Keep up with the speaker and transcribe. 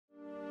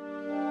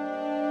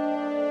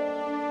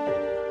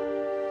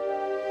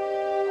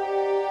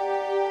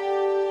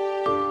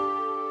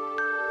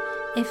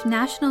If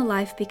national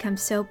life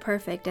becomes so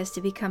perfect as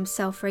to become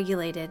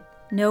self-regulated,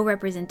 no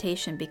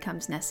representation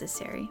becomes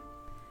necessary.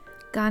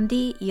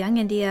 Gandhi, Young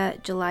India,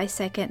 July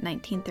 2nd,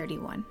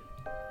 1931.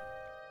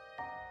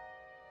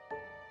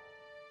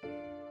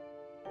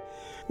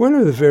 One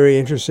of the very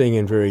interesting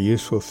and very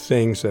useful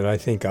things that I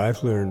think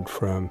I've learned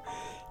from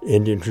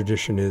Indian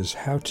tradition is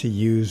how to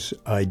use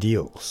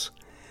ideals.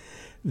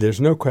 There's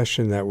no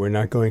question that we're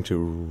not going to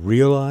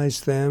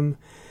realize them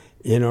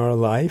in our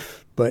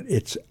life, but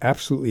it's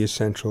absolutely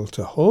essential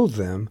to hold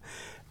them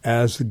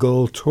as the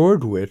goal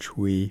toward which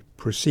we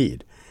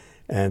proceed.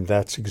 And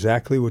that's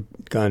exactly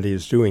what Gandhi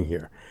is doing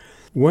here.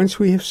 Once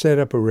we have set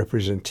up a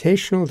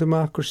representational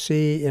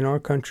democracy in our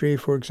country,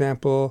 for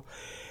example,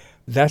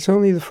 that's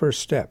only the first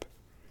step.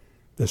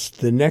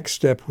 The next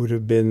step would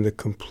have been the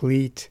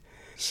complete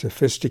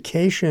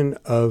sophistication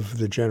of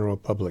the general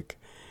public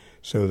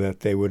so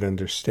that they would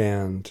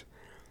understand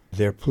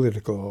their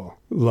political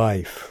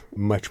life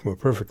much more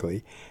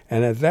perfectly.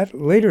 And at that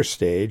later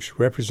stage,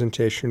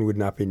 representation would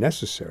not be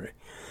necessary.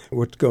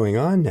 What's going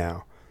on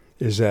now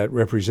is that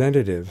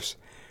representatives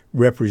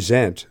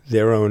represent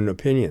their own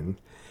opinion,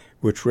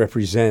 which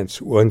represents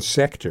one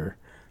sector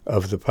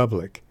of the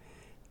public.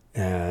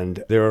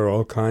 And there are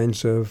all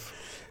kinds of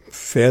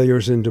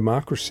failures in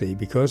democracy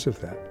because of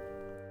that.